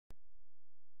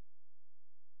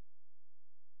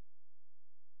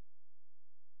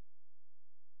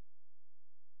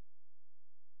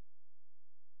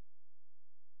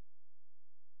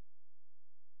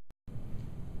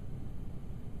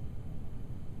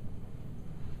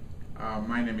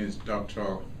My name is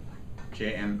Dr.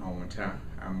 J.N. Onwata.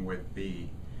 I'm with the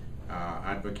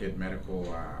Advocate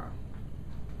Medical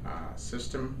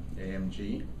System,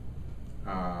 AMG.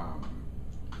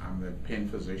 I'm the pain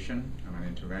physician. I'm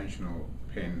an interventional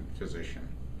pain physician.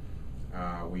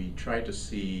 We try to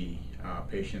see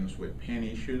patients with pain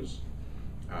issues.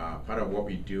 Part of what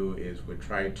we do is we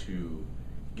try to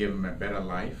give them a better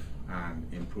life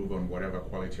and improve on whatever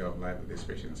quality of life that these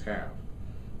patients have.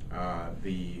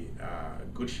 The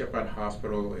Good Shepherd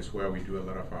Hospital is where we do a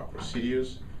lot of our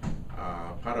procedures.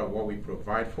 Part of what we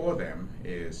provide for them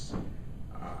is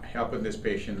helping these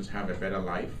patients have a better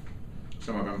life.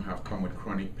 Some of them have come with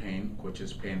chronic pain, which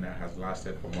is pain that has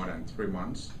lasted for more than 3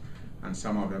 months. And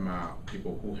some of them are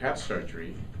people who had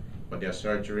surgery, but their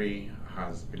surgery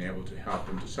has been able to help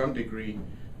them to some degree,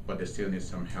 but they still need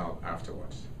some help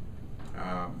afterwards.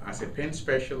 As a pain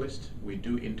specialist, we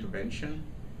do intervention,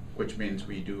 which means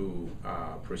we do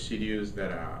procedures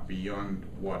that are beyond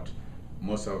what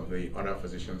most of the other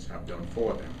physicians have done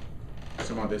for them.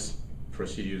 Some of these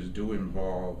procedures do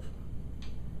involve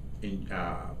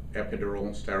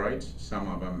epidural steroids. Some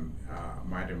of them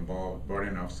might involve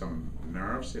burning of some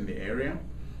nerves in the area.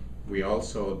 We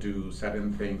also do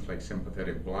certain things like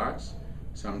sympathetic blocks.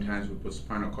 Sometimes we put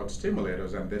spinal cord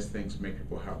stimulators, and these things make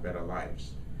people have better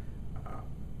lives.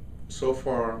 So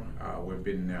far, we've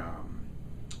been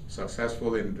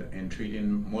successful in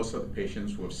treating most of the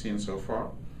patients we've seen so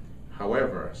far.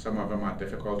 However, some of them are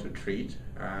difficult to treat,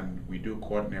 and we do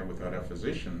coordinate with other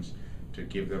physicians to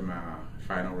give them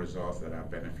final results that are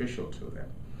beneficial to them.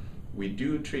 We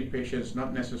do treat patients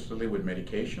not necessarily with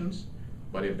medications,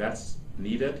 but if that's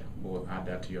needed, we'll add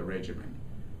that to your regimen.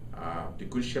 The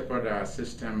Good Shepherd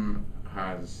system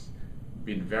has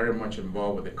been very much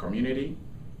involved with the community,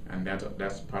 and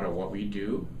that's part of what we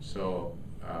do. So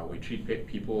we treat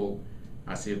people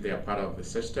as if they are part of the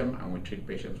system, and we treat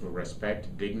patients with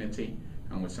respect, dignity,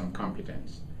 and with some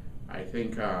competence. I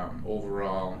think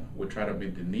overall, we try to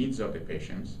meet the needs of the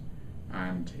patients,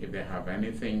 and if they have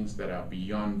any things that are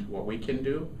beyond what we can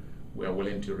do, we are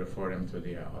willing to refer them to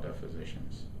the other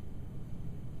physicians.